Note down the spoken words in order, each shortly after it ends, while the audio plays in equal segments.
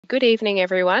Good evening,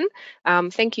 everyone.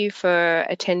 Thank you for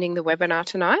attending the webinar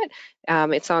tonight.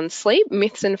 It's on sleep,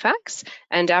 myths and facts,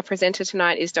 and our presenter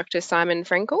tonight is Dr. Simon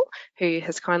Frenkel, who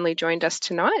has kindly joined us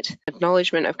tonight.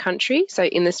 Acknowledgement of country. So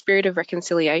in the spirit of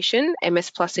reconciliation,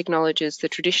 MS Plus acknowledges the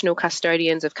traditional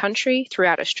custodians of country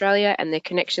throughout Australia and their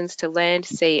connections to land,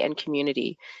 sea and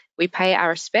community. We pay our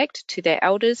respect to their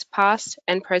elders, past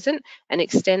and present, and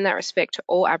extend that respect to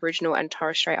all Aboriginal and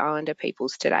Torres Strait Islander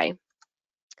peoples today.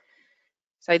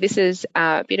 So this is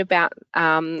a bit about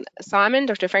Simon,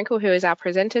 Dr. Frenkel, who is our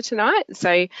presenter tonight.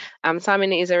 So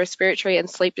Simon is a respiratory and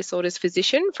sleep disorders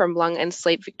physician from Lung and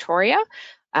Sleep Victoria,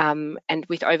 and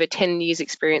with over 10 years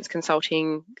experience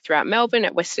consulting throughout Melbourne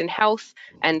at Western Health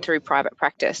and through private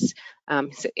practice.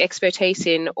 His expertise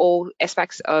in all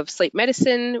aspects of sleep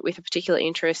medicine with a particular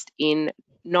interest in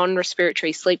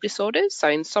non-respiratory sleep disorders, so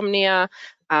insomnia,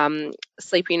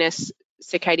 sleepiness,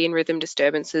 circadian rhythm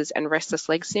disturbances and restless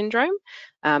leg syndrome,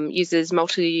 uses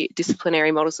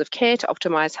multidisciplinary models of care to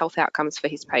optimise health outcomes for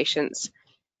his patients.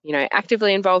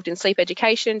 Actively involved in sleep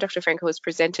education, Dr. Frenkel has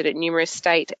presented at numerous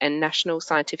state and national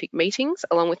scientific meetings,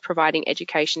 along with providing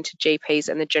education to GPs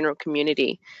and the general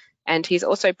community. And he's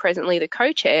also presently the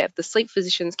co-chair of the Sleep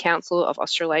Physicians Council of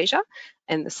Australasia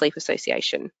and the Sleep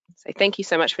Association. So thank you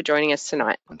so much for joining us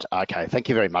tonight. Okay, thank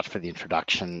you very much for the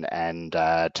introduction, and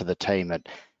to the team at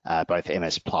both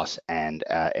MS Plus and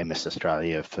MS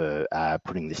Australia for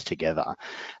putting this together.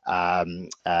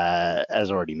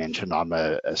 As already mentioned, I'm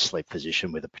a sleep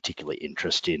physician with a particular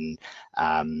interest in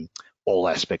all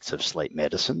aspects of sleep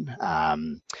medicine,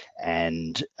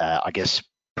 and I guess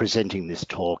presenting this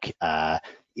talk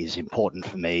is important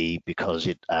for me because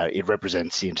it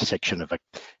represents the intersection of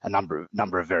a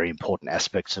number of very important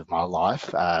aspects of my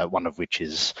life, one of which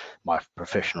is my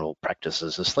professional practice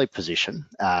as a sleep physician.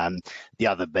 The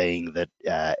other being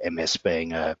that MS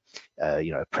being a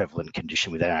prevalent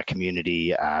condition within our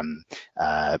community,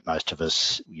 most of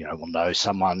us will know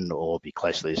someone or be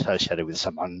closely associated with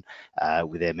someone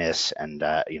with MS, and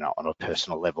on a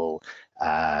personal level,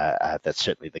 that's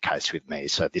certainly the case with me.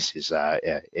 So this is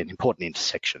an important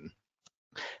intersection.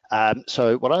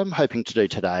 So what I'm hoping to do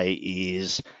today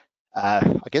is,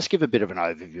 I guess, give a bit of an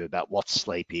overview about what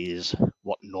sleep is,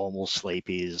 what normal sleep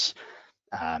is,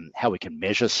 how we can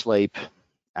measure sleep,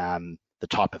 the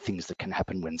type of things that can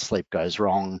happen when sleep goes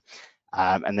wrong,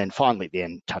 and then finally at the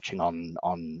end touching on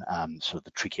sort of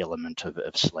the tricky element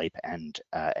of sleep and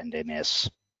MS.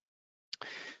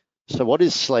 So what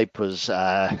is sleep was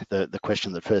the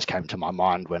question that first came to my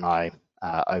mind when I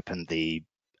opened the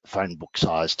phone book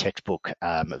size textbook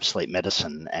of sleep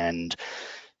medicine, and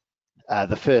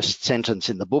the first sentence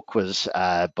in the book was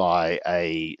by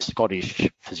a Scottish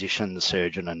physician,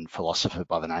 surgeon and philosopher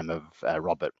by the name of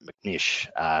Robert McNish,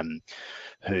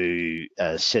 who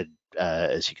said,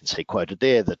 as you can see quoted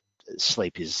there, that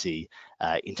sleep is the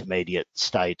intermediate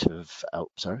state of, oh,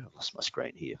 sorry, I lost my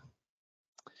screen here.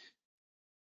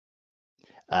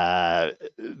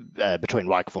 Between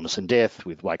wakefulness and death,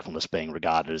 with wakefulness being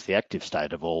regarded as the active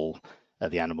state of all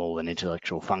the animal and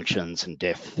intellectual functions, and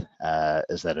death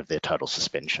as that of their total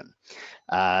suspension.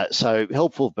 So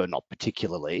helpful, but not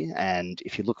particularly. And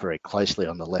if you look very closely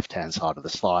on the left-hand side of the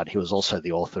slide, he was also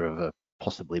the author of a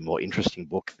possibly more interesting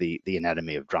book, The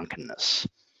Anatomy of Drunkenness.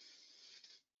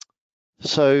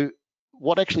 So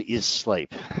what actually is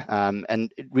sleep? And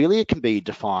it can be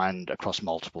defined across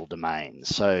multiple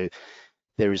domains. So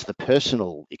there is the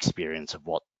personal experience of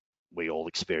what we all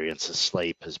experience as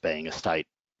sleep, as being a state,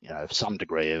 of some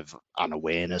degree of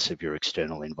unawareness of your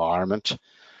external environment.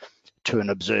 To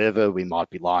an observer, we might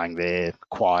be lying there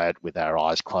quiet with our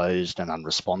eyes closed and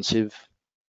unresponsive.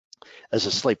 As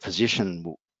a sleep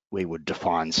physician, we would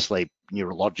define sleep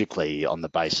neurologically on the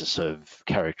basis of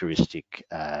characteristic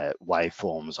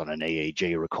waveforms on an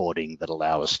EEG recording that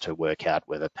allow us to work out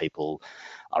whether people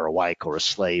are awake or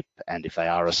asleep, and if they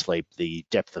are asleep, the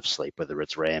depth of sleep, whether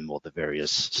it's REM or the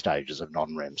various stages of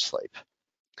non-REM sleep.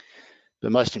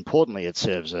 But most importantly, it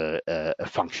serves a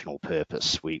functional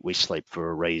purpose. We sleep for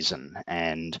a reason,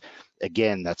 and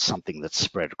again, that's something that's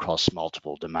spread across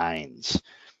multiple domains.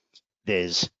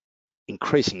 There's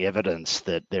increasing evidence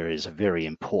that there is a very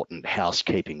important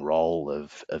housekeeping role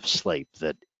of sleep,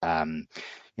 that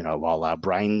while our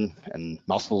brain and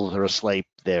muscles are asleep,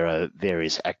 there are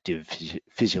various active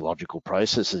physiological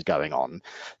processes going on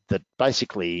that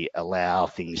basically allow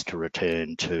things to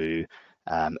return to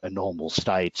a normal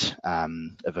state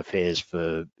of affairs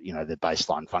for the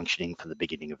baseline functioning for the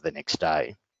beginning of the next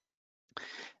day.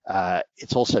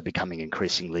 It's also becoming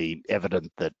increasingly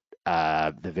evident that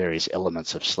the various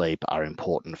elements of sleep are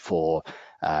important for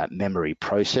memory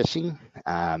processing,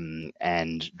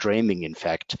 and dreaming, in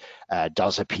fact,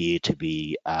 does appear to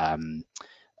be,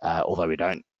 although we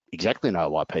don't exactly know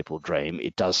why people dream,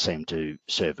 it does seem to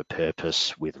serve a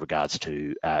purpose with regards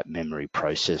to memory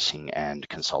processing and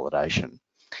consolidation.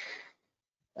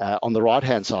 On the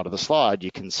right-hand side of the slide,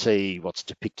 you can see what's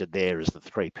depicted there as the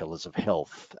 3 pillars of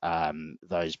health,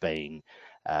 those being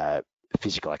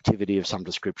physical activity of some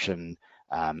description,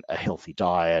 a healthy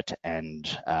diet, and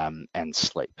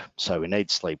sleep. So we need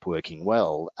sleep working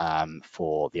well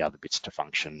for the other bits to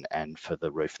function and for the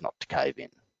roof not to cave in.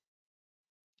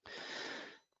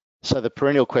 So the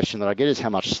perennial question that I get is,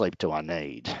 how much sleep do I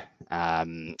need?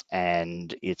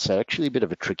 And it's actually a bit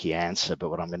of a tricky answer, but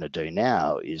what I'm going to do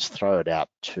now is throw it out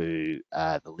to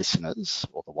the listeners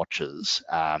or the watchers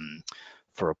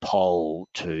for a poll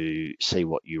to see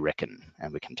what you reckon,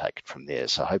 and we can take it from there.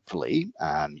 So hopefully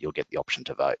you'll get the option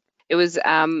to vote. It was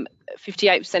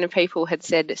 58% of people had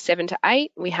said 7 to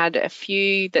 8. We had a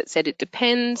few that said it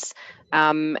depends,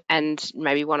 and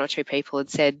maybe 1 or 2 people had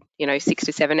said, 6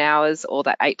 to 7 hours, or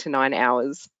that 8 to 9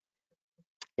 hours.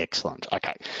 Excellent.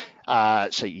 Okay.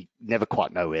 So you never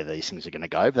quite know where these things are going to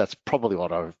go, but that's probably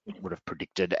what I would have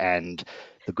predicted. And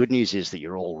the good news is that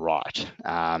you're all right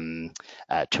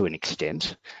to an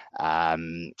extent.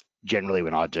 Generally,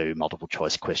 when I do multiple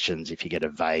choice questions, if you get a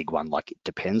vague one like it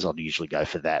depends, I'll usually go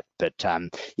for that. But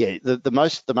yeah, the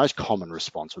most common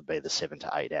response would be the 7 to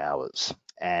 8 hours.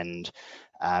 And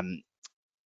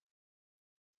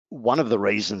one of the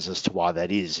reasons as to why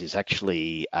that is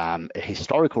actually a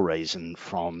historical reason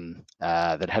from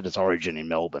that had its origin in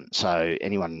Melbourne. So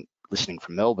anyone listening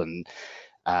from Melbourne,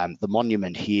 the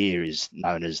monument here is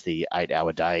known as the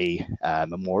 8-Hour Day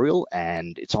Memorial,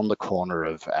 and it's on the corner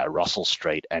of Russell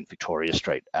Street and Victoria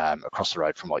Street, across the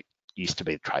road from what used to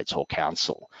be the Trades Hall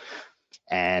Council.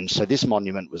 And so this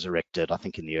monument was erected, I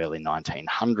think, in the early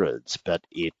 1900s, but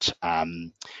it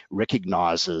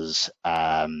recognises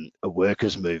a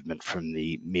workers' movement from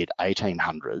the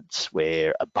mid-1800s,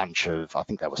 where a bunch of, I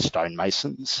think they were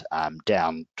stonemasons,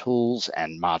 downed tools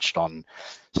and marched on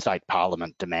state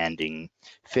parliament demanding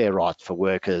fair rights for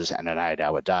workers and an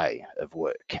 8-hour day of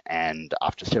work. And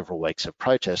after several weeks of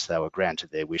protest, they were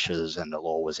granted their wishes and the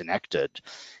law was enacted.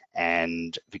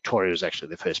 And Victoria was actually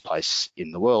the first place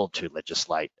in the world to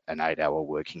legislate an 8-hour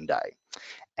working day.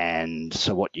 And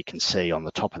so what you can see on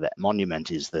the top of that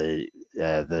monument is the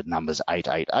numbers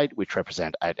 888, which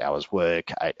represent 8 hours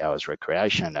work, 8 hours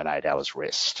recreation, and 8 hours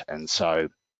rest. And so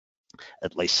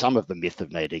at least some of the myth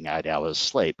of needing 8 hours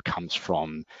sleep comes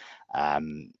from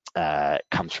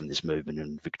this movement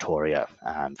in Victoria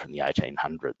from the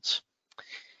 1800s.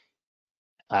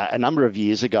 A number of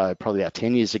years ago, probably about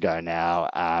 10 years ago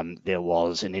now, there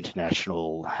was an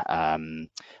international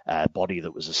body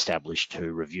that was established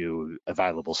to review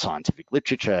available scientific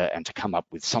literature and to come up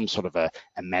with some sort of a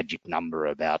magic number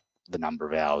about the number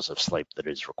of hours of sleep that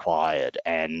is required.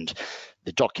 And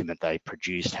the document they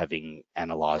produced, having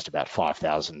analysed about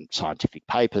 5,000 scientific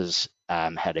papers,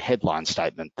 had a headline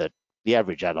statement that the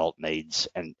average adult needs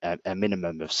a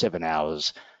minimum of 7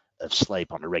 hours of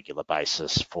sleep on a regular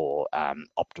basis for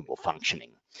optimal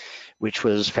functioning, which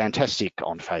was fantastic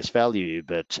on face value.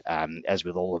 But as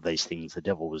with all of these things, the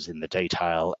devil was in the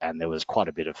detail, and there was quite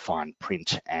a bit of fine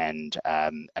print and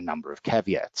a number of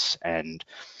caveats. And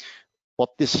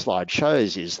what this slide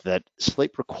shows is that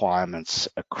sleep requirements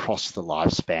across the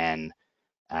lifespan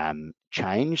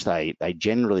change. They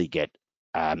generally get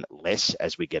less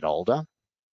as we get older.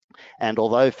 And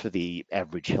although for the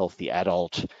average healthy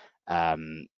adult,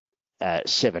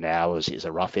 7 hours is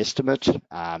a rough estimate.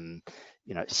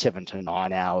 7 to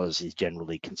 9 hours is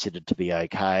generally considered to be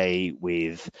okay,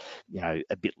 with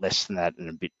a bit less than that and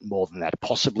a bit more than that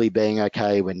possibly being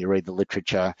okay when you read the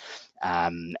literature.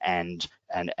 And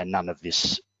none of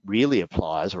this really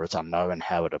applies, or it's unknown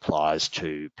how it applies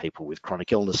to people with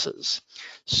chronic illnesses.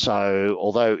 So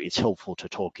although it's helpful to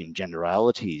talk in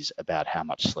generalities about how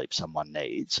much sleep someone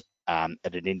needs,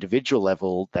 at an individual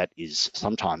level, that is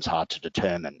sometimes hard to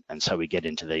determine. And so we get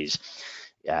into these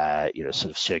sort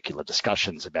of circular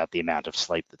discussions about the amount of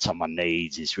sleep that someone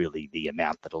needs is really the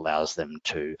amount that allows them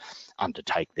to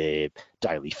undertake their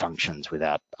daily functions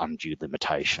without undue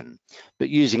limitation. But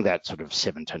using that sort of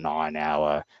 7 to 9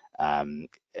 hour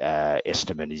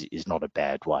estimate is not a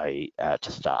bad way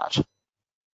to start.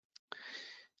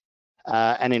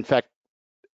 And in fact,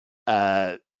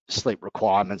 sleep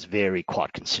requirements vary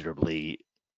quite considerably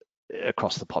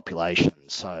across the population.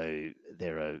 So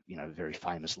there are, very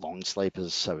famous long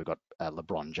sleepers. So we've got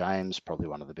LeBron James, probably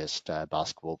one of the best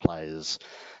basketball players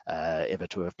ever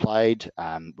to have played,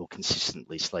 will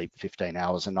consistently sleep 15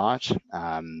 hours a night.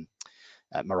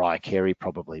 Mariah Carey,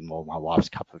 probably more my wife's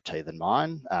cup of tea than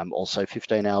mine, also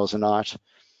 15 hours a night.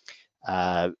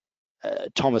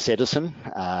 Thomas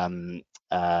Edison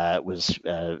was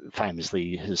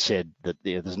famously has said that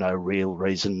there's no real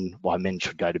reason why men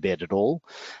should go to bed at all.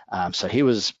 So he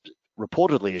was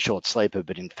reportedly a short sleeper,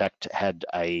 but in fact had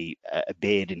a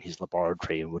bed in his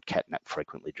laboratory and would catnap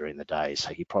frequently during the day.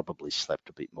 So he probably slept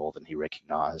a bit more than he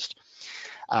recognised.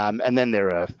 And then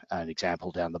there are an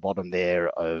example down the bottom there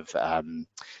of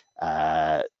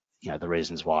the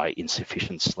reasons why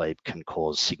insufficient sleep can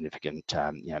cause significant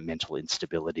mental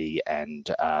instability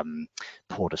and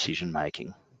poor decision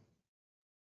making.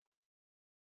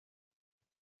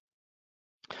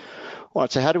 All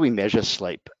right, so how do we measure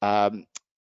sleep?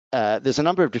 There's a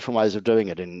number of different ways of doing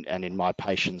it, and in my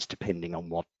patients, depending on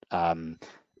what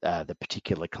the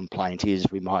particular complaint is,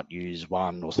 we might use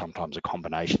one or sometimes a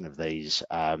combination of these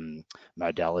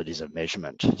modalities of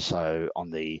measurement. So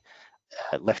on the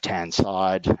left-hand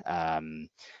side,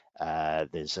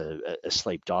 there's a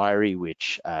sleep diary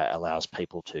which allows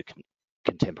people to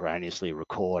contemporaneously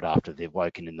record after they've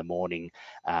woken in the morning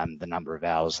the number of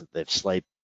hours that they've slept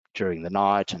during the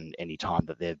night and any time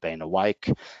that they've been awake.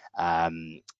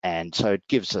 And so it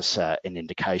gives us an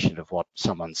indication of what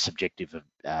someone's subjective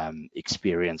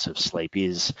experience of sleep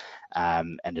is,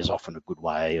 and is often a good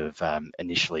way of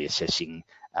initially assessing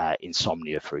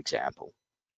insomnia, for example.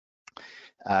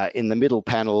 In the middle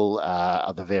panel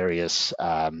are the various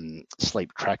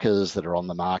sleep trackers that are on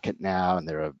the market now, and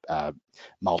there are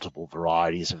multiple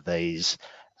varieties of these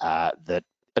that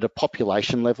at a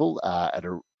population level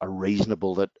are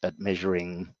reasonable at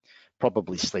measuring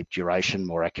probably sleep duration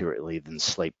more accurately than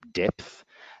sleep depth.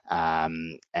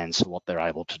 And so what they're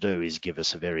able to do is give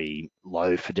us a very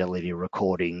low fidelity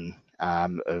recording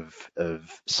of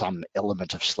some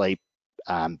element of sleep,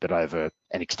 but over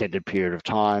an extended period of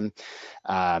time,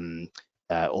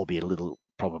 albeit a little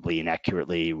probably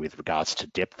inaccurately with regards to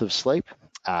depth of sleep,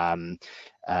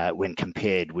 when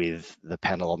compared with the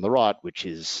panel on the right, which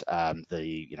is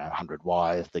the 100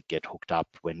 wires that get hooked up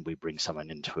when we bring someone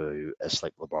into a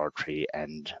sleep laboratory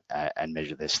and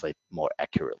measure their sleep more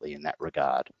accurately in that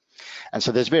regard. And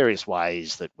so there's various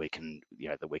ways that we can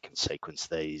sequence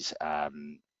these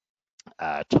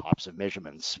types of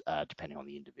measurements depending on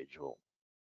the individual.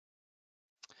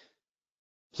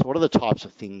 So what are the types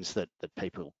of things that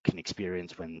people can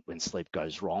experience when sleep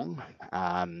goes wrong?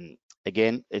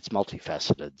 Again, it's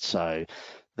multifaceted. So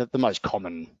the most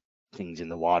common things in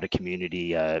the wider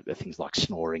community are things like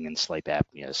snoring and sleep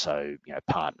apnea. So,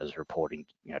 partners reporting,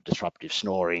 disruptive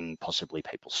snoring, possibly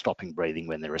people stopping breathing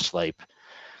when they're asleep.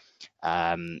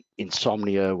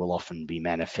 Insomnia will often be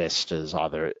manifest as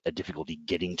either a difficulty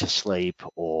getting to sleep,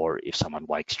 or if someone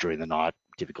wakes during the night,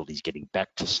 difficulties getting back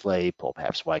to sleep, or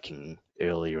perhaps waking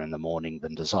earlier in the morning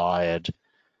than desired.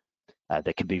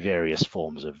 There can be various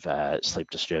forms of sleep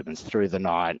disturbance through the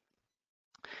night.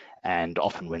 And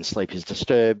often when sleep is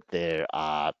disturbed, there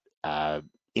are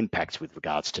impacts with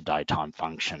regards to daytime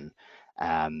function,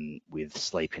 with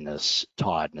sleepiness,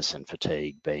 tiredness, and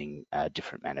fatigue being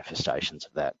different manifestations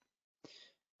of that.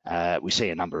 We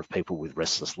see a number of people with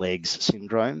restless legs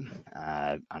syndrome,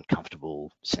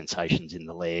 uncomfortable sensations in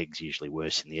the legs, usually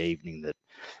worse in the evening, that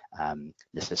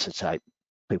necessitate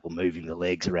people moving the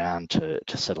legs around to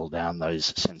settle down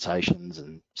those sensations,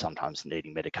 and sometimes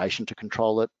needing medication to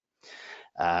control it.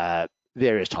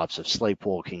 Various types of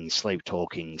sleepwalking, sleep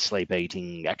talking, sleep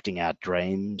eating, acting out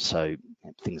dreams, so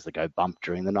things that go bump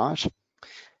during the night.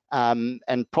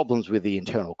 And problems with the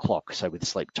internal clock, so with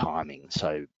sleep timing,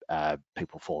 so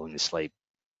people falling asleep,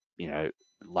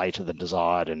 later than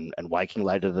desired and waking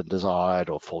later than desired,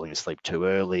 or falling asleep too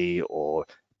early, or a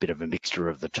bit of a mixture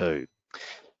of the two.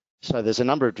 So there's a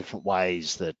number of different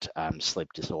ways that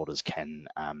sleep disorders can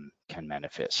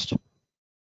manifest.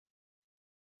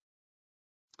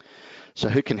 So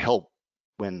who can help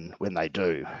when they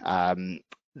do?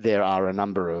 There are a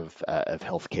number of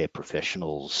healthcare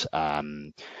professionals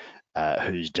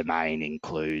whose domain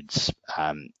includes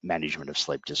management of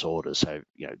sleep disorders. So,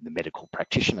 the medical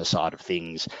practitioner side of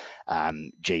things,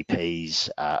 GPs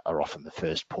are often the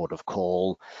first port of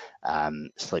call.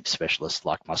 Sleep specialists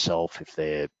like myself, if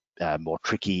they're more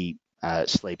tricky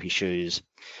sleep issues.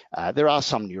 There are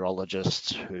some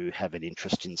neurologists who have an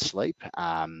interest in sleep,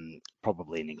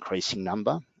 probably an increasing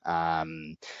number,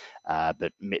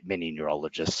 but many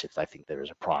neurologists, if they think there is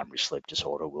a primary sleep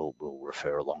disorder, will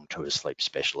refer along to a sleep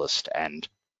specialist. And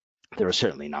there are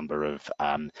certainly a number of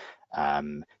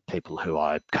people who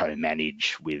I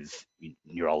co-manage with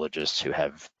neurologists who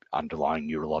have underlying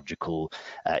neurological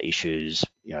issues,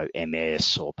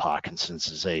 MS or Parkinson's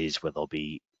disease, where there'll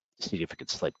be significant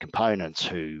sleep components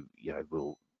who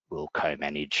will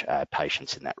co-manage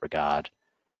patients in that regard.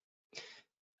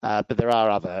 But there are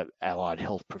other allied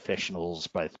health professionals,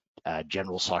 both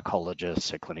general psychologists,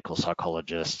 so clinical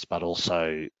psychologists, but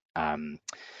also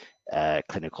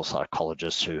clinical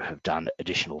psychologists who have done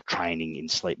additional training in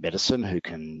sleep medicine, who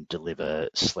can deliver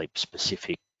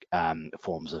sleep-specific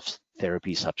forms of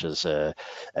therapy, such as a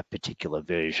particular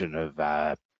version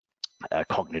of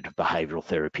cognitive behavioural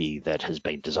therapy that has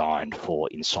been designed for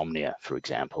insomnia, for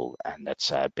example, and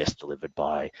that's best delivered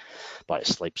by a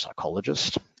sleep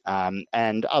psychologist.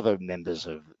 And other members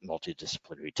of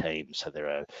multidisciplinary teams. So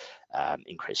there are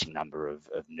increasing number of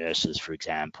nurses, for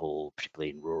example,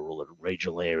 particularly in rural and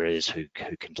regional areas, who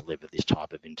can deliver this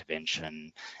type of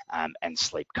intervention, and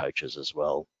sleep coaches as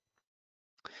well.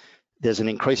 There's an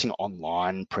increasing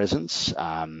online presence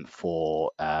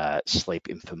for sleep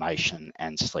information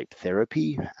and sleep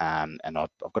therapy, and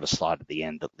I've got a slide at the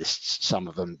end that lists some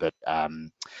of them, but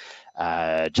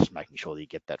just making sure that you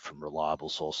get that from reliable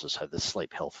sources. So the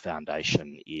Sleep Health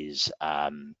Foundation is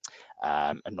a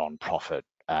non-profit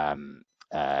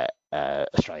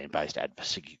Australian-based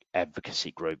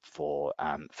advocacy group for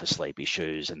sleep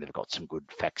issues, and they've got some good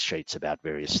fact sheets about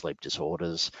various sleep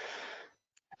disorders.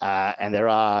 And there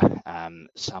are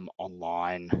some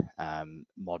online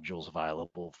modules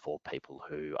available for people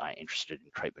who are interested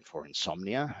in treatment for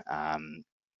insomnia.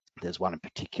 There's one in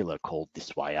particular called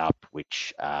This Way Up,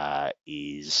 which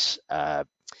is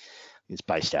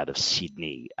based out of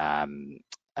Sydney,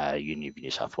 Uni of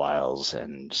New South Wales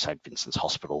and St Vincent's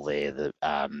Hospital there, that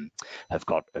have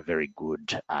got a very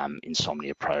good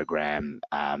insomnia program,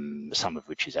 some of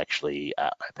which is actually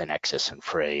open access and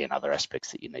free, and other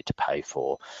aspects that you need to pay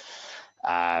for.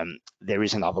 There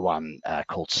is another one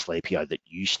called Sleepio that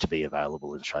used to be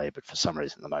available in Australia, but for some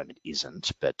reason at the moment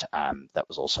isn't. But that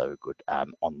was also a good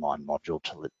online module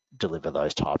to deliver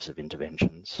those types of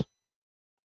interventions.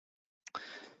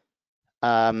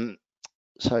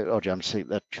 So, I'll jump to see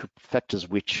that factors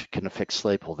which can affect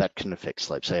sleep, or that can affect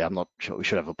sleep. So I'm not sure, we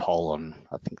should have a poll on,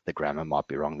 I think the grammar might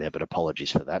be wrong there, but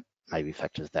apologies for that. Maybe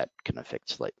factors that can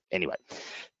affect sleep. Anyway,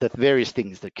 the various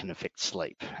things that can affect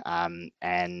sleep.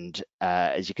 And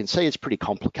as you can see, it's pretty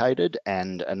complicated,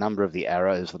 and a number of the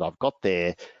arrows that I've got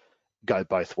there go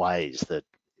both ways, that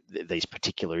these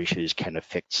particular issues can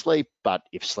affect sleep, but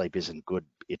if sleep isn't good,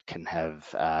 it can have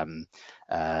the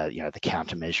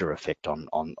countermeasure effect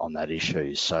on that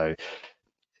issue. So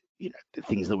the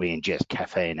things that we ingest,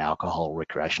 caffeine, alcohol,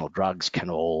 recreational drugs, can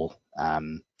all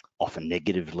often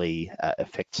negatively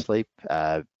affect sleep,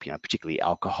 particularly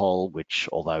alcohol, which,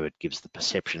 although it gives the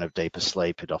perception of deeper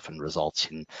sleep, it often results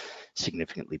in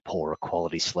significantly poorer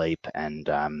quality sleep and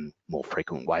more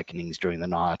frequent wakenings during the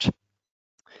night.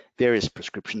 Various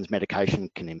prescriptions medication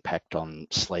can impact on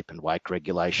sleep and wake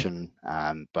regulation,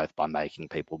 both by making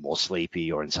people more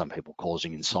sleepy or in some people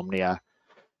causing insomnia.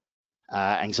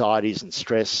 Anxieties and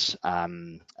stress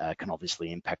can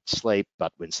obviously impact sleep,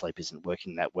 but when sleep isn't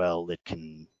working that well, it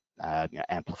can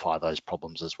amplify those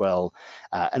problems as well.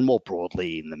 And more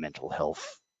broadly in the mental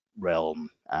health realm,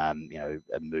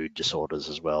 mood disorders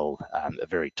as well are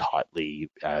very tightly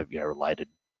related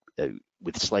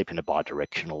with sleep in a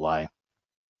bidirectional way.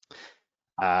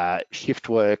 Shift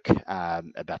work,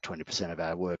 about 20% of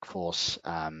our workforce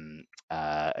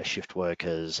are shift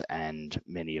workers, and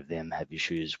many of them have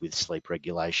issues with sleep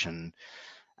regulation.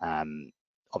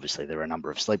 Obviously, there are a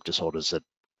number of sleep disorders that,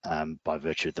 by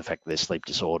virtue of the fact that they're sleep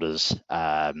disorders,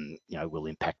 will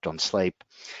impact on sleep.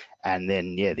 And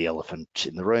then, the elephant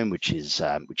in the room, which is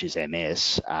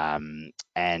MS,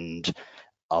 and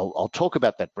I'll talk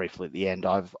about that briefly at the end.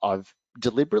 I've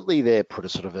deliberately there put a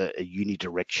sort of a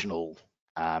unidirectional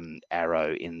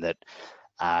arrow, in that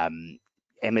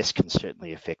MS can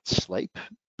certainly affect sleep,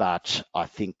 but I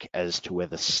think as to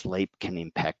whether sleep can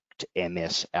impact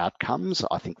MS outcomes,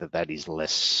 I think that is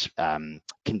less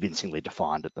convincingly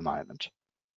defined at the moment.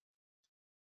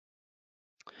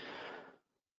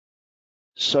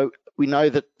 So we know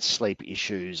that sleep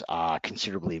issues are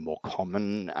considerably more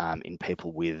common in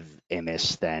people with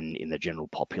MS than in the general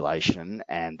population,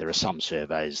 and there are some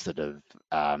surveys that have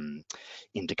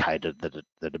indicated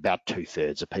that about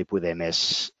 2/3 of people with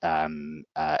MS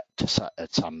at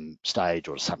some stage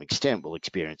or to some extent will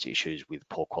experience issues with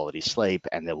poor quality sleep,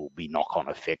 and there will be knock-on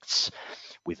effects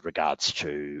with regards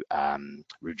to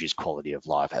reduced quality of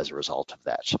life as a result of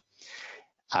that.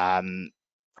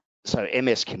 So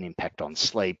MS can impact on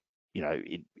sleep,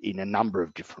 in a number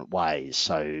of different ways.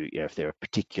 So, if there are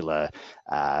particular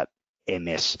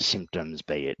MS symptoms,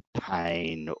 be it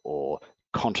pain or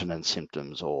continence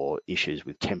symptoms or issues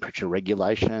with temperature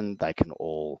regulation, they can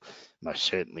all most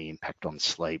certainly impact on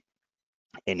sleep.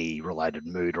 Any related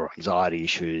mood or anxiety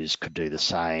issues could do the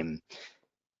same.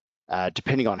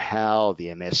 Depending on how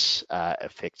the MS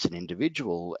affects an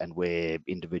individual and where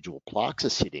individual plaques are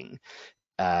sitting,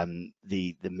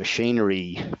 the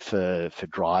machinery for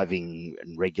driving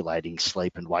and regulating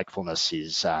sleep and wakefulness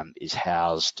is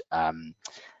housed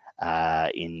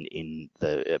in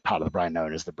the part of the brain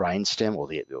known as the brainstem, or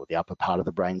the upper part of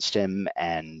the brainstem,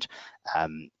 and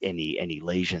any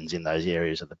lesions in those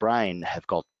areas of the brain have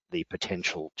got the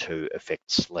potential to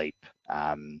affect sleep,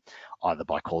 either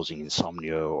by causing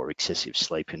insomnia or excessive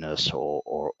sleepiness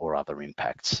or other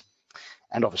impacts.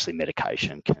 And obviously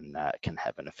medication can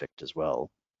have an effect as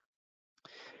well.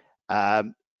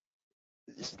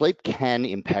 Sleep can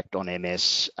impact on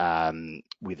MS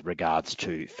with regards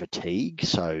to fatigue.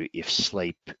 So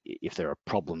if there are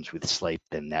problems with sleep,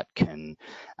 then that can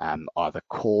either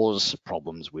cause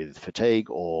problems with fatigue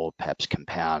or perhaps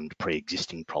compound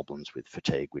pre-existing problems with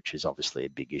fatigue, which is obviously a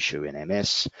big issue in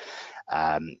MS.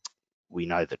 We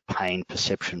know that pain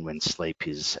perception when sleep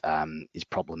is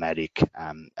problematic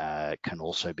can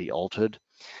also be altered.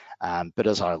 But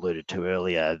as I alluded to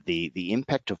earlier, the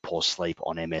impact of poor sleep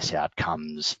on MS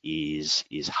outcomes is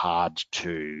hard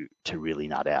to really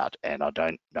nut out, and I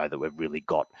don't know that we've really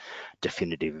got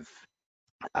definitive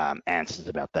answers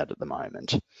about that at the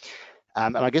moment.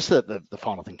 And I guess the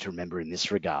final thing to remember in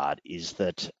this regard is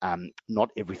that not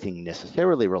everything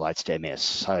necessarily relates to MS.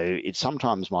 So it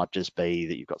sometimes might just be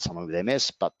that you've got someone with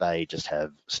MS, but they just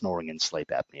have snoring and sleep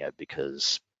apnea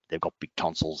because they've got big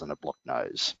tonsils and a blocked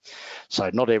nose. So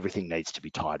not everything needs to be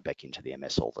tied back into the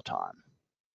MS all the time.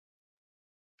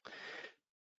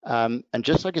 And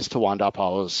just, I guess, to wind up, I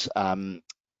was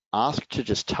asked to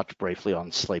just touch briefly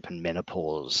on sleep and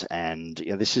menopause. And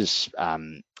this is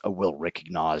a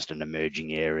well-recognised and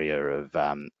emerging area of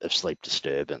sleep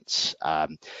disturbance.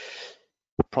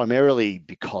 Primarily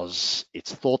because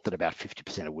it's thought that about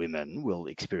 50% of women will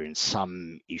experience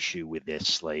some issue with their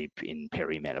sleep in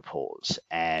perimenopause.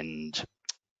 And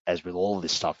as with all of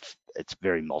this stuff, it's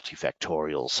very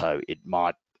multifactorial. So it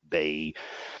might be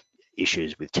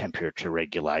issues with temperature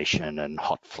regulation and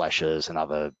hot flashes and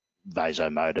other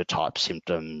vasomotor type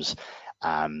symptoms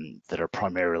that are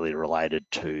primarily related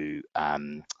to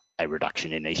a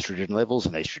reduction in estrogen levels.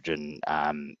 And estrogen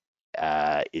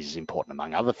is important,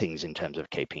 among other things, in terms of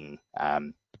keeping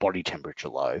body temperature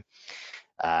low.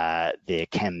 There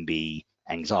can be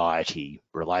anxiety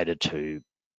related to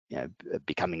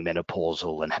becoming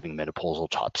menopausal and having menopausal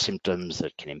type symptoms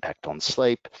that can impact on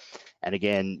sleep. And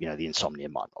again, the insomnia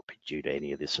might not be due to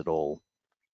any of this at all.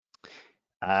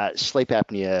 Sleep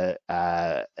apnea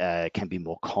can be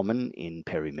more common in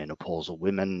perimenopausal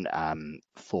women,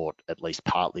 thought at least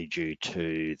partly due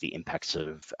to the impacts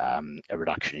of a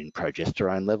reduction in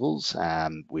progesterone levels,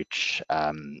 which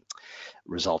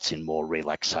results in more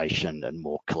relaxation and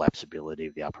more collapsibility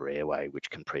of the upper airway,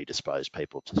 which can predispose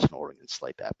people to snoring and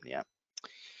sleep apnea.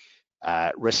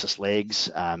 Restless legs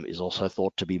is also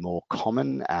thought to be more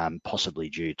common, possibly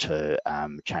due to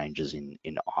changes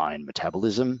in iron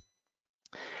metabolism.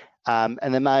 And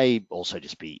there may also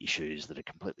just be issues that are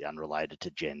completely unrelated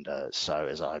to gender. So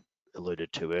as I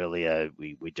alluded to earlier,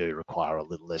 we do require a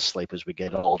little less sleep as we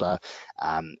get older.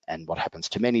 And what happens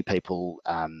to many people,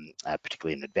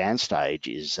 particularly in advanced age,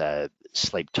 is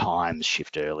sleep times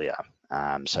shift earlier.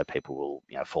 So people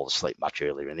will fall asleep much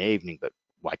earlier in the evening, but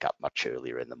wake up much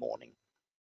earlier in the morning.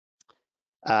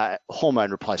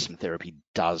 Hormone replacement therapy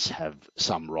does have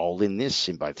some role in this,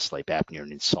 in both sleep apnea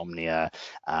and insomnia,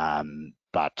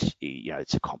 but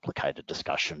it's a complicated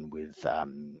discussion with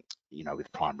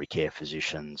with primary care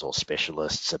physicians or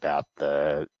specialists about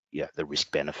the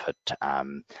risk-benefit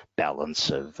balance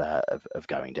of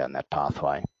going down that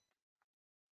pathway.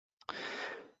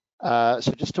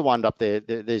 So just to wind up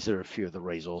these are a few of the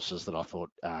resources that I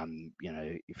thought,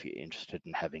 if you're interested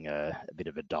in having a bit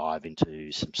of a dive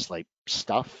into some sleep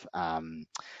stuff.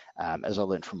 As I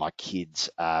learned from my kids,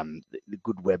 the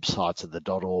good websites are the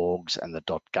 .orgs and the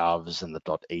 .govs and the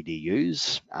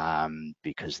 .edus,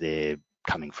 because they're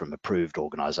coming from approved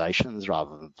organisations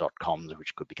rather than .coms,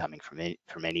 which could be coming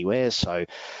from anywhere. So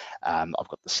I've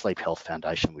got the Sleep Health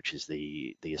Foundation, which is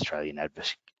the Australian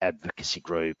advocacy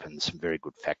group, and some very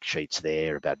good fact sheets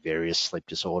there about various sleep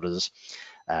disorders.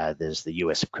 There's the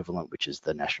US equivalent, which is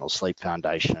the National Sleep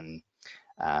Foundation.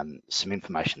 Some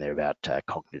information there about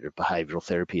cognitive behavioural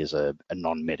therapy as a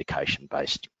non-medication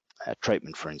based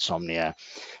treatment for insomnia.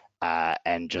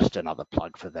 And just another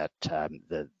plug for that,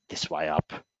 the This Way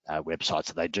Up website.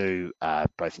 So they do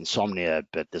both insomnia,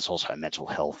 but there's also a mental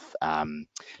health,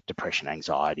 depression,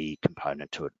 anxiety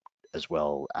component to it as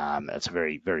well. It's a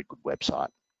very, very good website.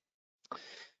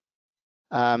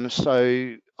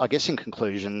 So I guess in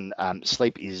conclusion,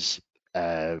 sleep is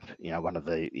one of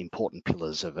the important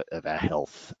pillars of our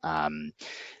health, and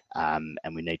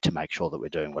we need to make sure that we're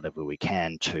doing whatever we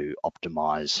can to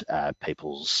optimise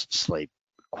people's sleep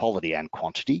quality and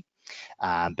quantity.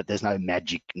 But there's no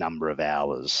magic number of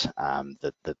hours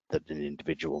that an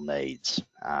individual needs,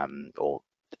 or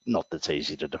not that's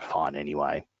easy to define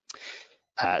anyway.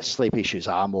 Sleep issues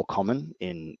are more common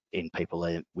in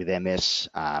people with MS,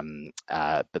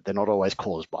 but they're not always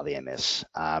caused by the MS.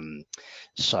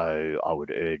 So I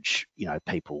would urge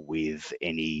people with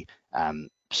any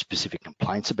specific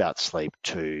complaints about sleep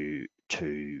to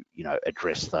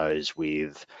address those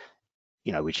with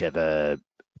whichever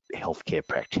healthcare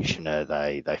practitioner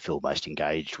they feel most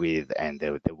engaged with, and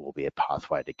there will be a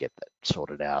pathway to get that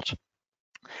sorted out.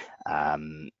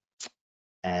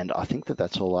 And I think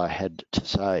that's all I had to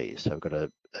say. So I've got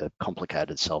a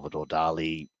complicated Salvador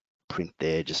Dali print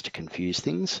there just to confuse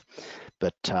things,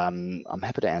 but I'm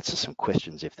happy to answer some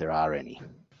questions if there are any.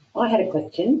 I had a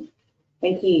question.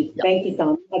 Thank you. Yep. Thank you,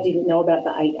 Simon. I didn't know about the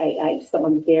 888. So I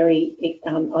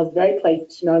was very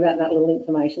pleased to know about that little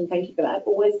information. Thank you for that.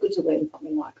 Always good to learn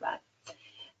something like that.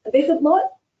 There's a lot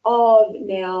of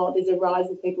now, there's a rise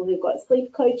of people who've got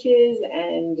sleep coaches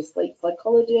and sleep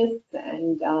psychologists,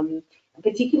 and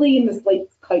particularly in the sleep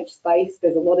coach space,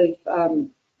 there's a lot of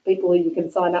people who you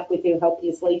can sign up with who help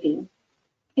you sleeping.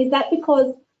 Do you think that's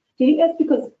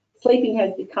because sleeping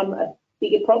has become a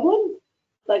bigger problem?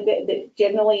 Like that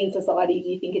generally in society, do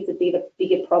you think it's a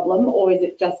bigger problem, or is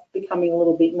it just becoming a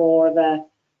little bit more of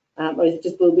or is it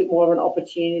just a little bit more of an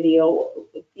opportunity? Or,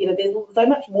 there's so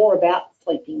much more about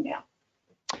sleeping now.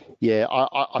 Yeah,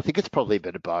 I think it's probably a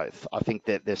bit of both. I think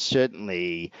that there's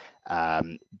certainly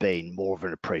been more of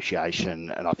an appreciation,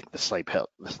 and I think the Sleep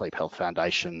Health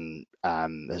Foundation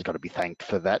has got to be thanked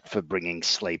for that, for bringing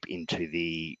sleep into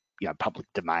the public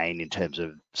domain in terms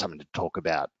of something to talk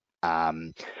about.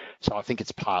 So I think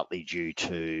it's partly due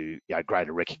to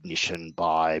greater recognition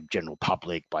by general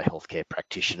public, by healthcare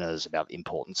practitioners about the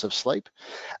importance of sleep.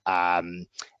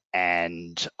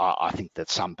 And I think that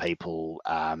some people,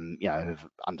 have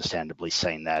understandably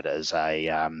seen that as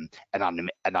an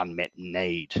unmet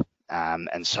need.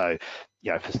 And so,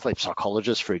 for sleep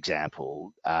psychologists, for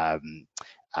example, there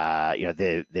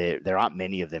aren't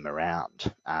many of them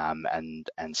around, and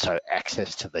so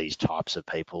access to these types of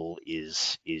people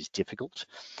is difficult.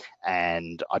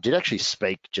 And I did actually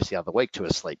speak just the other week to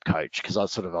a sleep coach, because I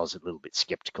was a little bit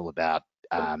skeptical about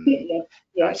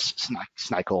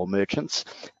snake oil merchants,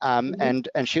 and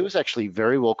she was actually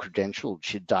very well credentialed.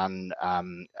 She'd done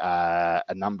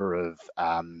a number of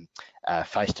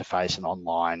face-to-face and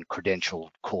online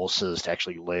credentialed courses to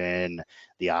actually learn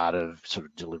the art of sort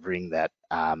of delivering that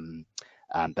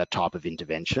that type of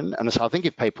intervention. And so I think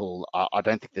if people, I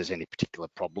don't think there's any particular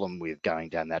problem with going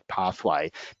down that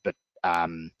pathway, but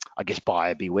I guess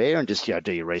buyer beware, and just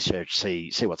do your research,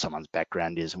 see what someone's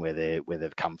background is and where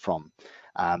they've come from.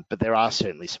 But there are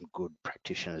certainly some good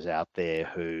practitioners out there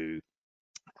who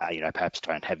perhaps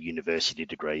don't have university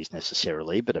degrees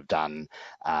necessarily, but have done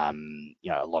a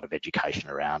lot of education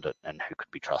around it and who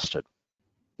could be trusted.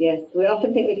 Yes, we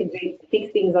often think we can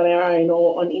fix things on our own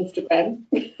or on Instagram,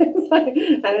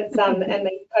 and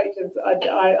these coaches,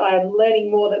 I'm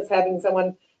learning more that's having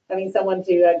someone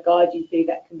to guide you through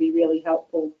that can be really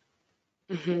helpful.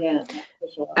 Mm-hmm. Yeah, for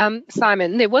sure.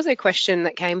 Simon, there was a question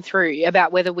that came through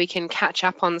about whether we can catch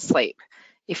up on sleep,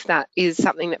 if that is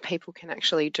something that people can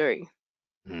actually do.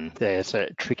 There's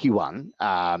a tricky one.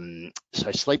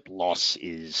 So sleep loss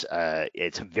is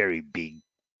it's a very big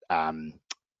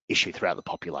issue throughout the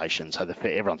population. So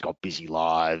everyone's got busy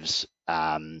lives,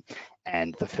 and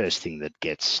the first thing that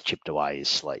gets chipped away is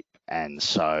sleep. And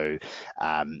so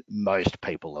most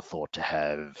people are thought to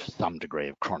have some degree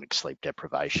of chronic sleep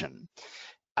deprivation.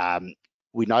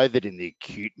 We know that in the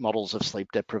acute models of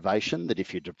sleep deprivation, that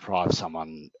if you deprive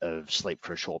someone of sleep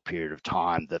for a short period of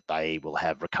time, that they will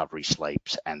have recovery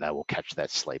sleeps and they will catch that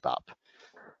sleep up.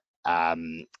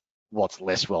 What's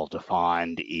less well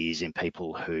defined is in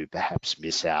people who perhaps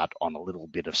miss out on a little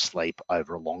bit of sleep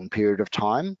over a long period of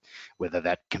time, whether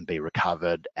that can be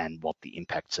recovered and what the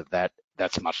impacts of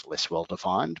that's much less well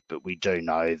defined. But we do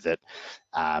know that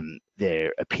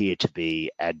there appear to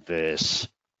be adverse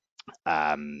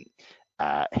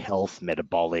health,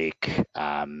 metabolic,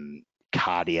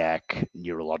 cardiac,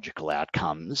 neurological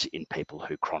outcomes in people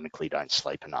who chronically don't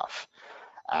sleep enough.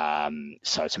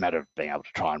 So it's a matter of being able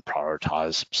to try and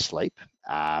prioritise sleep.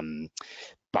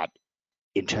 But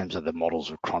in terms of the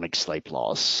models of chronic sleep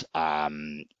loss,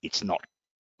 it's not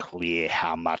clear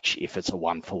how much, if it's a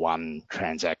one-for-one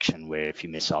transaction where if you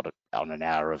miss out on an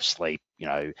hour of sleep,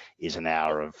 is an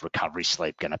hour of recovery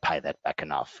sleep going to pay that back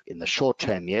enough? In the short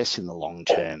term, yes. In the long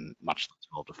term, much less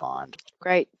well defined.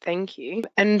 Great, thank you.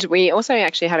 And we also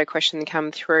actually had a question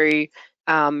come through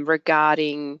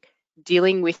regarding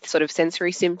dealing with sort of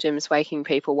sensory symptoms waking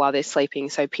people while they're sleeping,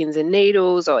 so pins and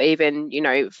needles, or even,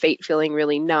 feet feeling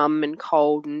really numb and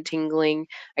cold and tingling.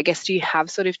 I guess, do you have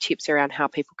sort of tips around how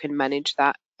people can manage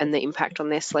that and the impact on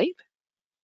their sleep?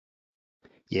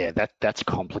 Yeah, that's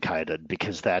complicated,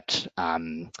 because that,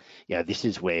 this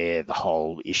is where the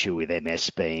whole issue with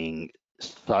MS being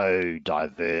so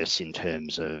diverse in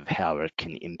terms of how it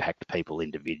can impact people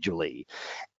individually,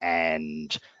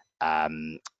 and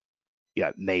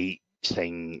me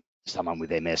seeing someone with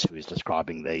MS who is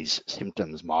describing these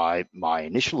symptoms, my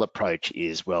initial approach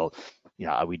is, well,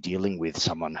 are we dealing with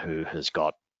someone who has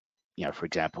got, for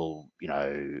example,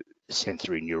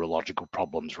 sensory neurological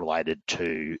problems related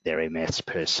to their MS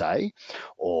per se,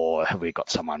 or have we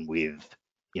got someone with,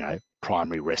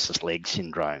 primary restless leg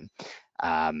syndrome,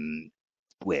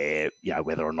 where,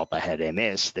 whether or not they had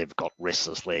MS, they've got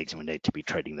restless legs and we need to be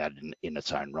treating that in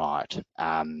its own right.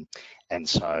 And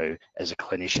so as a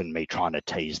clinician, me trying to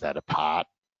tease that apart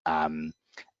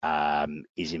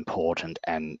is important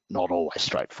and not always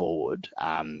straightforward.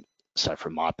 So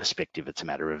from my perspective, it's a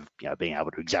matter of being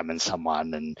able to examine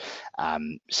someone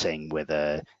and seeing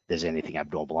whether there's anything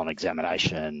abnormal on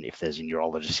examination. If there's a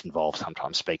neurologist involved,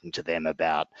 sometimes speaking to them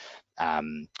about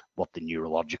what the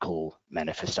neurological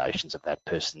manifestations of that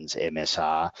person's MS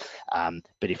are.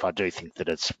 But if I do think that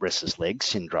it's restless leg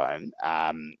syndrome,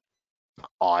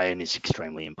 iron is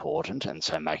extremely important, and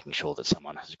so making sure that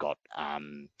someone has got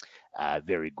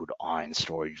very good iron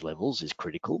storage levels is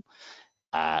critical.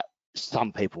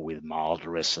 Some people with milder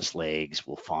restless legs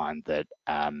will find that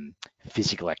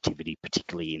physical activity,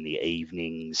 particularly in the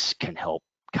evenings, can help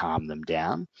calm them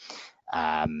down.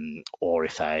 Or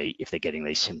if they're getting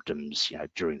these symptoms,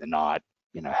 during the night,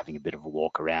 having a bit of a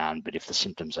walk around. But if the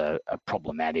symptoms are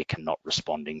problematic and not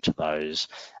responding to those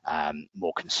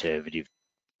more conservative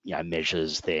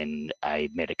measures, then a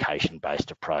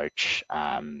medication-based approach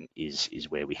is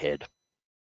where we head.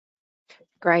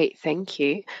 Great, thank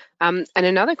you. And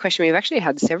another question, we've actually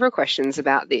had several questions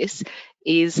about this,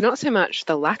 is not so much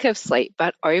the lack of sleep,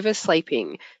 but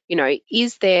oversleeping.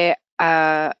 Is there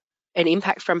an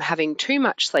impact from having too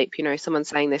much sleep? Someone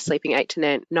saying they're sleeping 8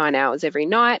 to 9 hours every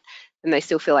night and they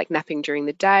still feel like napping during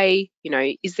the day.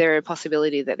 Is there a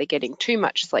possibility that they're getting too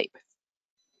much sleep?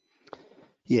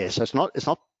 Yeah, so it's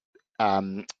not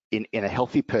in a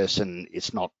healthy person,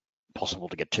 it's not possible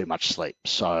to get too much sleep.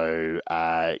 So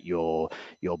your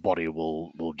body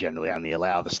will generally only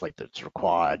allow the sleep that's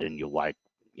required, and you'll wake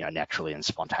naturally and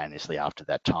spontaneously after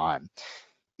that time.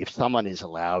 If someone is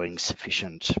allowing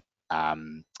sufficient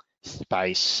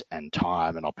space and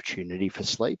time and opportunity for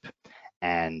sleep,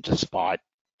 and despite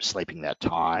sleeping that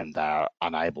time, they're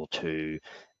unable to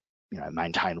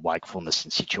maintain wakefulness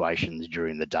in situations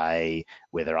during the day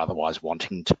where they're otherwise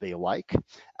wanting to be awake,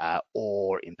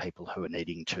 or in people who are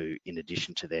needing to, in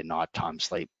addition to their nighttime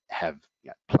sleep, have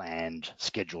planned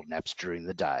scheduled naps during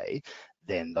the day,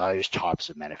 then those types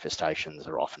of manifestations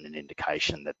are often an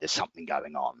indication that there's something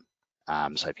going on.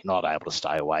 So if you're not able to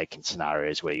stay awake in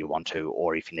scenarios where you want to,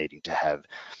 or if you're needing to have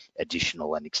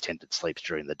additional and extended sleeps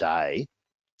during the day,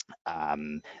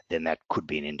 then that could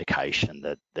be an indication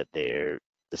that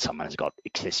someone has got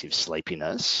excessive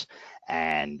sleepiness,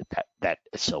 and that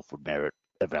itself would merit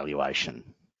evaluation.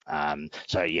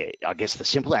 So yeah, I guess the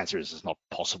simple answer is it's not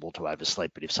possible to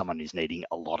oversleep, but if someone is needing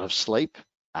a lot of sleep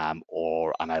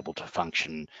or unable to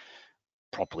function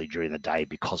properly during the day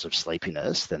because of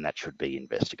sleepiness, then that should be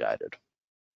investigated.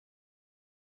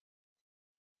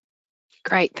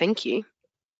 Great, thank you.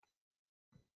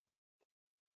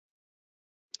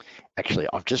 Actually,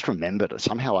 I've just remembered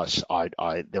somehow.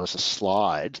 There was a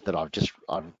slide that I've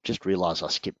just realised I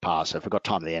skipped past. So if I've got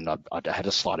time at the end, I had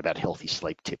a slide about healthy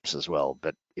sleep tips as well.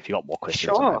 But if you got more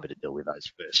questions, Sure. I'm happy to deal with those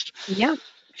first. Yeah,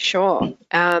 sure.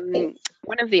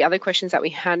 One of the other questions that we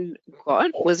had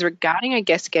got was regarding, I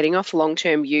guess, getting off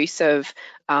long-term use of,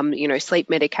 sleep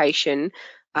medication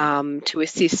to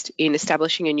assist in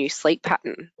establishing a new sleep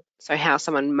pattern. So how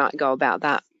someone might go about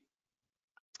that.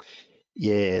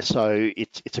 Yeah, so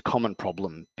it's a common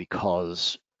problem,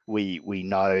 because we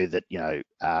know that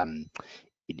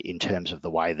in terms of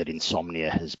the way that insomnia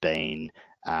has been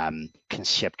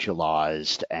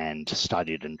conceptualized and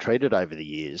studied and treated over the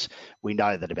years, we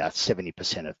know that about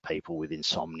 70% of people with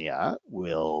insomnia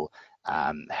will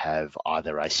have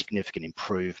either a significant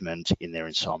improvement in their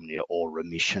insomnia or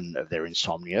remission of their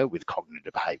insomnia with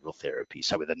cognitive behavioural therapy.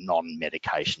 So with a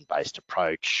non-medication based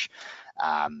approach,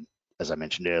 as I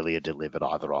mentioned earlier, delivered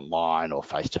either online or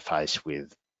face-to-face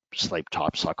with sleep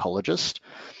type psychologist,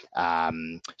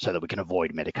 so that we can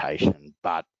avoid medication.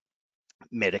 But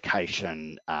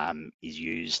medication is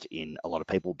used in a lot of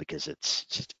people because it's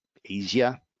just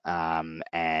easier,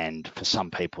 and for some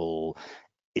people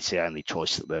it's the only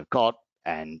choice that we've got.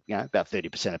 And about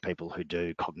 30% of people who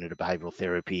do cognitive behavioural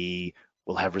therapy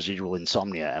will have residual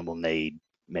insomnia and will need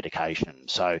medication.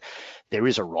 So there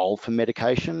is a role for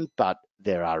medication, but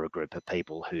there are a group of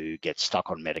people who get stuck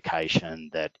on medication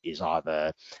that is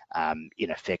either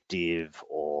ineffective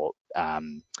or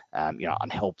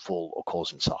unhelpful or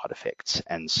causing side effects.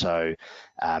 And so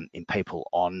in people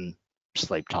on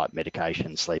sleep type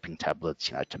medication, sleeping tablets,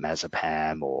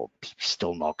 temazepam or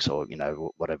Stilnox or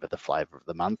whatever the flavour of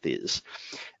the month is,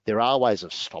 there are ways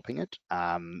of stopping it,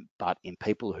 but in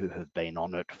people who have been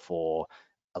on it for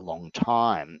a long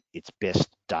time, it's best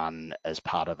done as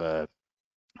part of a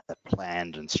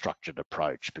planned and structured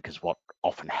approach, because what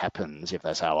often happens if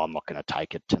they say, oh, I'm not going to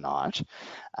take it tonight,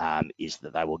 is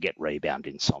that they will get rebound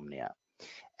insomnia.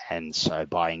 And so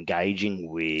by engaging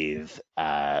with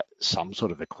some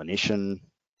sort of a clinician,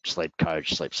 sleep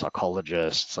coach, sleep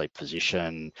psychologist, sleep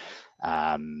physician,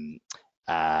 and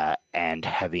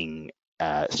having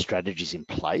strategies in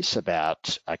place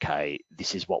about, okay,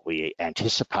 this is what we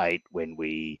anticipate when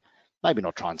we maybe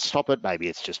not try and stop it, maybe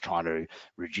it's just trying to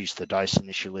reduce the dose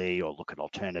initially or look at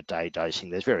alternate day dosing.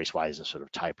 There's various ways of sort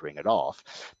of tapering it off,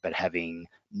 but having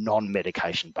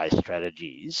non-medication based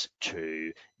strategies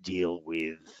to deal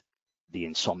with the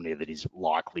insomnia that is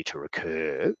likely to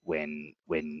occur when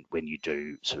you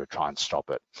do sort of try and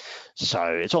stop it. So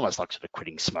it's almost like sort of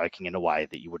quitting smoking in a way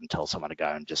that you wouldn't tell someone to go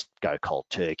and just go cold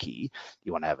turkey.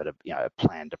 You want to have a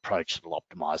planned approach that will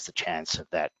optimize the chance of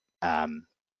that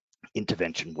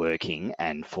intervention working.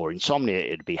 And for insomnia,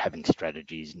 it'd be having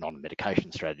strategies,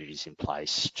 non-medication strategies in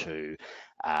place to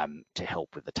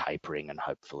help with the tapering and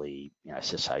hopefully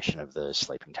cessation of the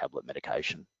sleeping tablet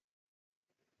medication.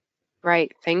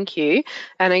 Great, thank you.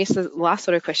 And I guess the last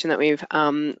sort of question that we've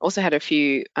also had a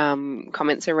few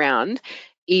comments around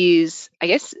is, I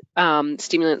guess,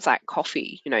 stimulants like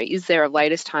coffee. Is there a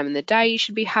latest time in the day you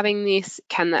should be having this?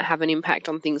 Can that have an impact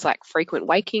on things like frequent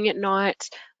waking at night?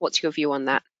 What's your view on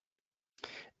that?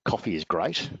 Coffee is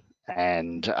great,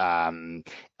 and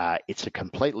it's a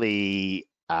completely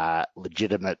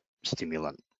legitimate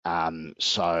stimulant.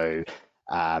 So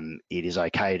it is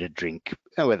okay to drink,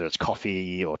 whether it's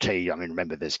coffee or tea. I mean,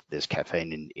 remember there's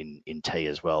caffeine in tea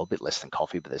as well, a bit less than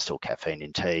coffee, but there's still caffeine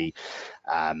in tea,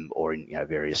 or in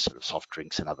various sort of soft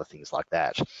drinks and other things like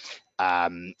that.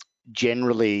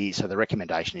 Generally, so the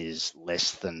recommendation is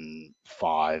less than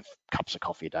 5 cups of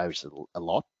coffee a day, which is a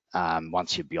lot.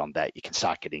 Once you're beyond that, you can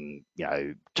start getting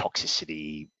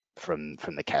toxicity from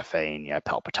the caffeine,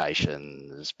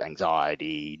 palpitations,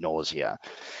 anxiety, nausea.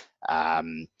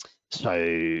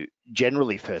 So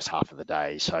generally first half of the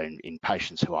day. So in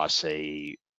patients who I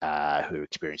see who are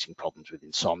experiencing problems with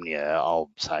insomnia,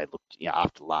 I'll say, look,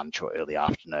 after lunch or early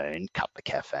afternoon, cut the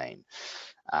caffeine.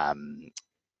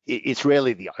 It's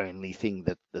rarely the only thing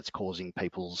that's causing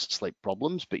people's sleep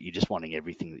problems, but you're just wanting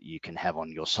everything that you can have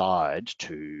on your side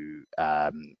to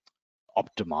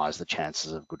optimize the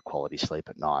chances of good quality sleep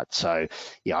at night. So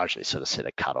yeah, I usually sort of set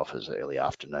a cutoff as early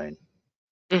afternoon.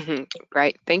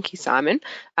 Great, thank you, Simon.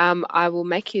 I will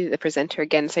make you the presenter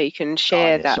again so you can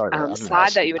share that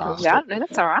slide that you were talking about. No,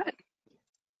 that's all right.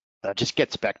 It just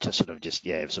gets back to sort of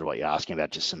what you're asking about,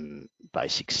 just some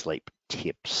basic sleep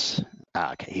tips.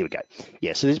 Okay, here we go.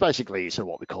 Yeah, so there's basically sort of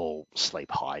what we call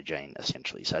sleep hygiene,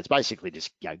 essentially. So it's basically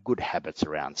just good habits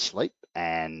around sleep,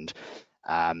 and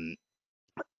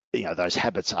those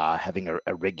habits are having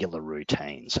a regular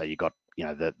routine. So you've got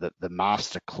the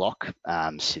master clock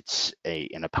sits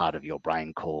in a part of your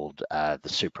brain called the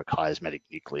suprachiasmatic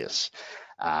nucleus,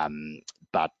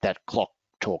 but that clock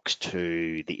talks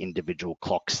to the individual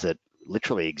clocks that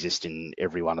literally exist in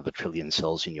every one of the trillion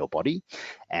cells in your body.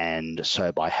 And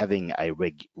so by having a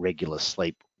regular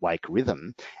sleep-wake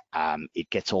rhythm, it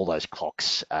gets all those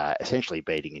clocks essentially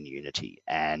beating in unity.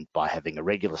 And by having a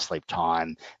regular sleep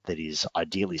time that is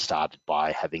ideally started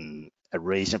by having a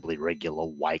reasonably regular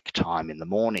wake time in the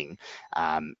morning,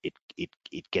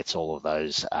 it gets all of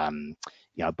those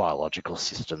biological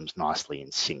systems nicely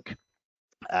in sync.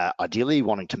 Ideally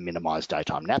wanting to minimize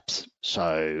daytime naps.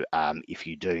 So if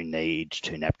you do need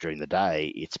to nap during the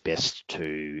day, it's best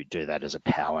to do that as a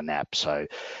power nap. So,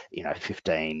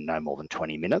 15, no more than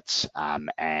 20 minutes,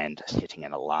 and setting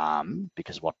an alarm,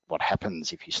 because what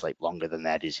happens if you sleep longer than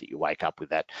that is that you wake up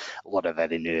with a lot of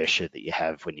that inertia that you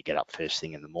have when you get up first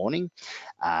thing in the morning,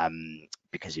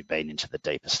 because you've been into the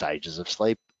deeper stages of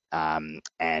sleep.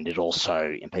 And it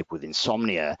also, in people with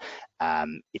insomnia,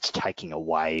 it's taking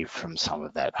away from some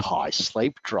of that high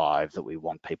sleep drive that we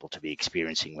want people to be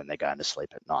experiencing when they're going to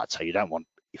sleep at night. So you don't want,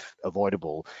 if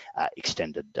avoidable,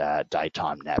 extended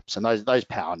daytime naps. And those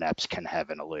power naps can have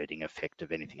an alerting effect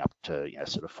of anything up to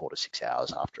sort of 4 to 6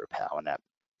 hours after a power nap.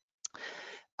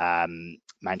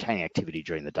 Maintaining activity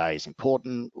during the day is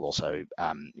important. We'll also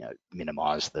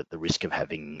minimize the risk of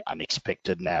having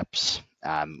unexpected naps.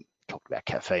 Talked about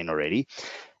caffeine already.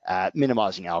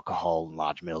 Minimizing alcohol and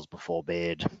large meals before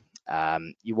bed.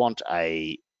 You want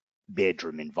a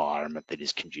bedroom environment that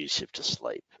is conducive to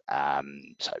sleep.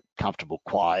 So comfortable,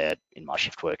 quiet. In my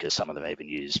shift workers, some of them even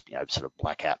use sort of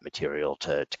blackout material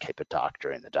to keep it dark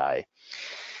during the day.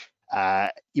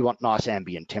 You want nice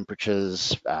ambient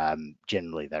temperatures.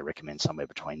 Generally, they recommend somewhere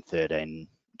between 13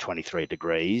 23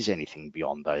 degrees. Anything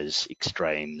beyond those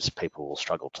extremes, people will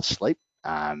struggle to sleep.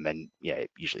 And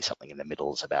usually something in the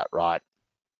middle is about right.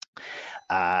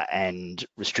 And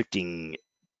restricting,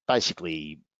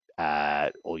 basically,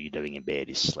 all you're doing in bed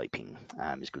is sleeping,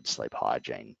 is good sleep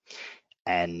hygiene.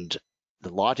 And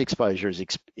the light exposure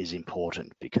is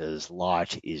important, because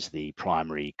light is the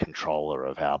primary controller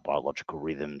of our biological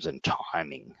rhythms and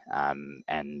timing.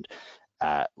 And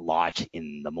light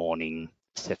in the morning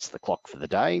sets the clock for the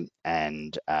day,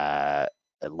 and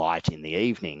light in the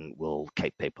evening will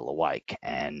keep people awake.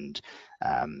 And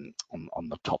on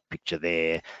the top picture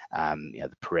there,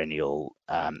 the perennial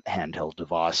handheld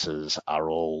devices are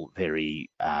all very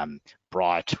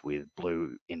bright with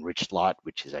blue enriched light,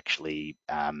 which is actually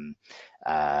the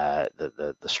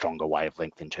stronger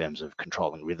wavelength in terms of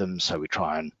controlling rhythms. So we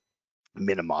try and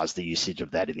minimize the usage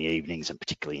of that in the evenings, and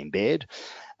particularly in bed.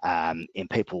 In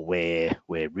people where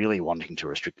we're really wanting to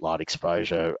restrict light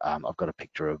exposure, I've got a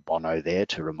picture of Bono there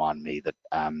to remind me that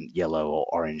yellow or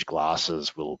orange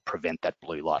glasses will prevent that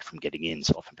blue light from getting in.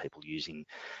 So often people using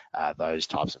those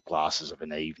types of glasses of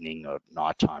an evening or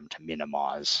nighttime to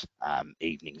minimize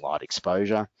evening light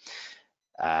exposure.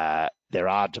 There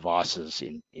are devices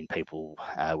in people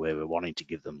where we're wanting to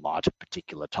give them light at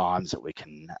particular times that we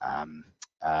can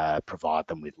provide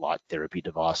them with light therapy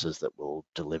devices that will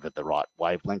deliver the right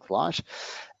wavelength light.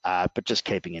 But just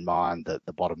keeping in mind that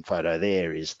the bottom photo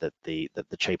there is that the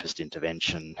cheapest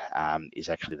intervention is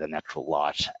actually the natural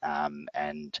light,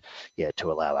 and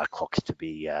to allow our clocks to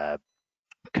be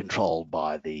controlled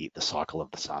by the cycle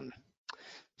of the sun.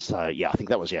 So I think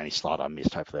that was the only slide I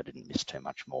missed. Hopefully I didn't miss too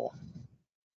much more.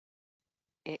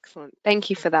 Excellent. Thank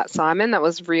you for that, Simon. That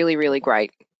was really, really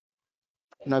great.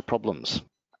 No problems.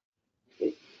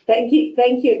 Thank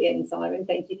you again, Simon.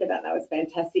 Thank you for that. That was a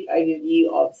fantastic overview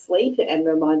of sleep, and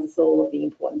reminds us all of the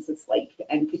importance of sleep,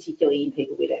 and particularly in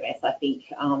people with MS. I think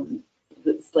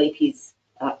that sleep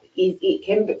it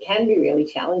can be really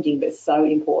challenging, but so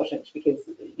important, because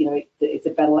it's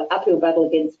a uphill battle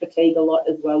against fatigue a lot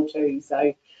as well too.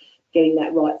 So getting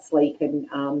that right sleep, and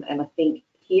I think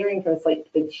hearing from a sleep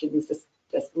physician is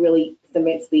just really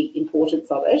cements the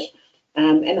importance of it.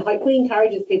 And hopefully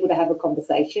encourages people to have a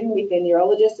conversation with their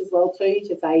neurologist as well too,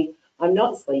 to say, I'm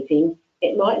not sleeping.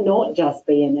 It might not just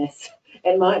be MS.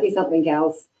 It might be something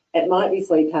else. It might be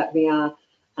sleep apnea.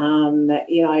 And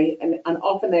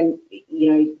often then,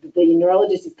 the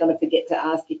neurologist is going to forget to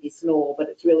ask if you snore, but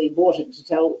it's really important to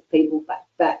tell people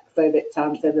that so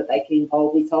that they can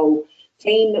involve this whole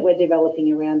team that we're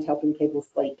developing around helping people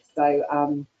sleep. So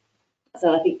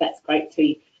I think that's great to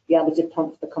be able to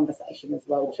prompt the conversation as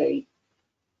well too.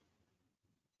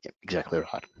 Yep, exactly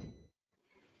right.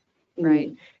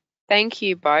 Great. Thank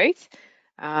you both.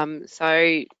 That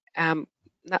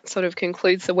sort of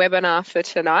concludes the webinar for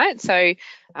tonight. So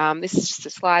this is just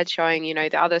a slide showing,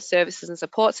 the other services and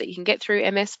supports that you can get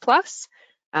through MS Plus.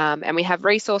 And we have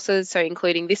resources, so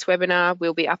including this webinar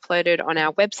will be uploaded on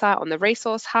our website on the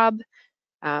Resource Hub.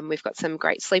 We've got some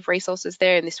great sleep resources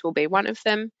there, and this will be one of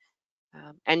them.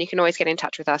 And you can always get in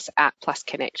touch with us at Plus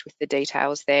Connect with the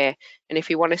details there. And if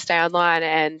you want to stay online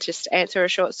and just answer a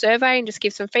short survey and just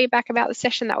give some feedback about the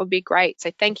session, that would be great.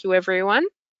 So thank you, everyone.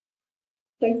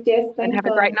 Thanks, Jess. And have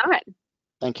a great night.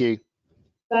 Thank you.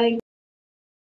 Thanks.